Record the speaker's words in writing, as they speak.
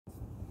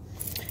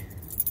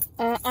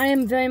I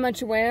am very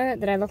much aware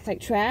that I look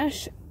like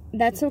trash.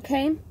 That's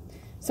okay.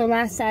 So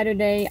last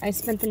Saturday, I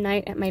spent the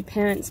night at my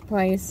parents'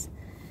 place.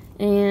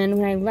 And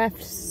when I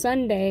left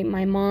Sunday,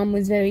 my mom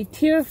was very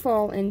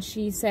tearful. And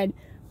she said,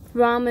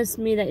 promise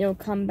me that you'll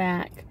come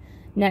back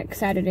next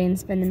Saturday and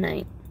spend the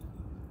night.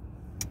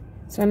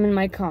 So I'm in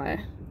my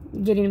car,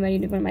 getting ready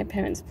to go to my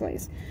parents'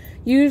 place.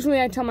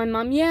 Usually I tell my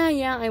mom,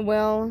 yeah, I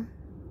will.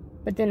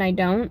 But then I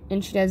don't.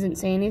 And she doesn't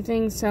say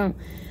anything. So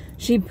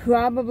she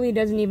probably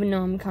doesn't even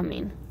know I'm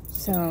coming.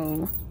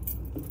 So,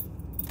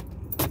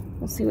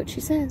 we'll see what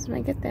she says when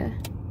I get there.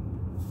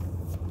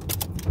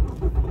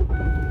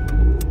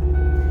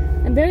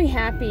 I'm very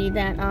happy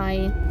that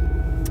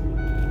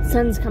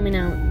sun's coming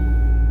out.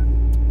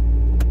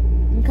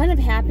 I'm kind of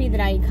happy that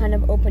I kind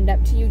of opened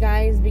up to you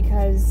guys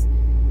because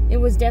it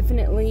was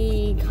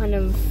definitely kind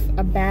of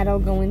a battle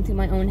going through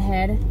my own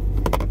head.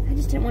 I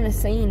just didn't want to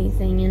say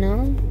anything, you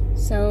know?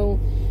 So,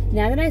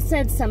 now that I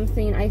said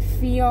something, I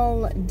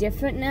feel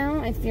different now.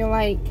 I feel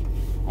like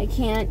I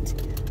can't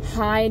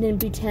hide and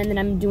pretend that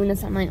I'm doing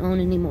this on my own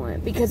anymore.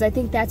 Because I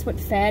think that's what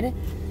fed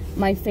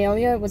my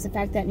failure, was the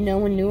fact that no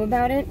one knew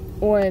about it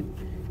or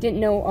didn't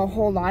know a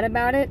whole lot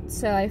about it.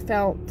 So I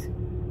felt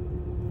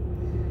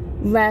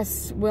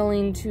less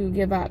willing to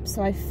give up.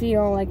 So I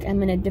feel like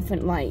I'm in a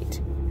different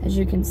light, as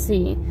you can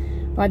see,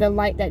 by the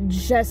light that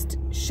just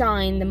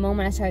shined the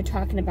moment I started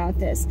talking about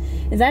this.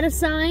 Is that a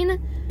sign?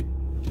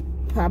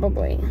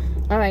 Probably.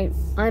 Alright,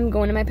 I'm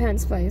going to my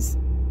parents' place.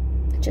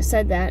 I just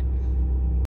said that.